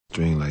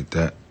String like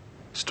that.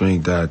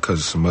 String died because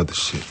of some other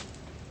shit.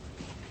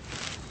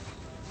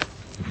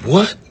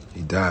 What?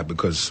 He died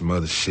because of some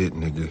other shit,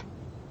 nigga.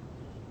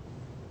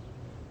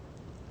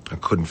 I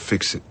couldn't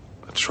fix it.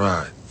 I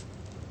tried.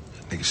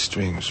 That nigga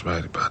String was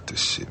right about this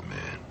shit,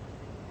 man.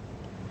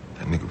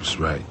 That nigga was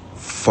right.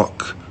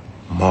 Fuck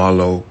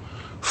Marlo.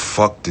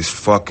 Fuck this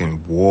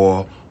fucking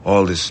war.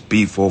 All this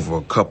beef over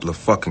a couple of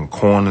fucking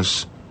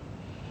corners.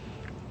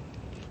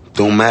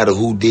 Don't matter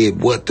who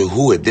did what to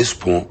who at this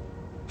point.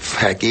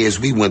 Fact is,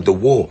 we went to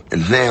war,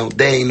 and now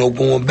there ain't no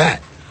going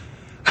back.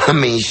 I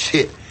mean,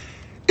 shit,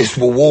 it's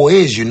what war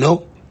is, you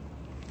know?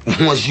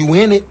 Once you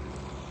in it,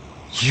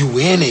 you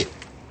in it.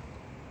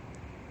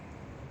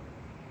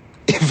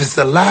 If it's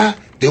a lie,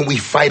 then we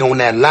fight on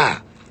that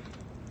lie.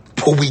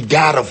 But we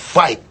gotta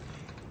fight.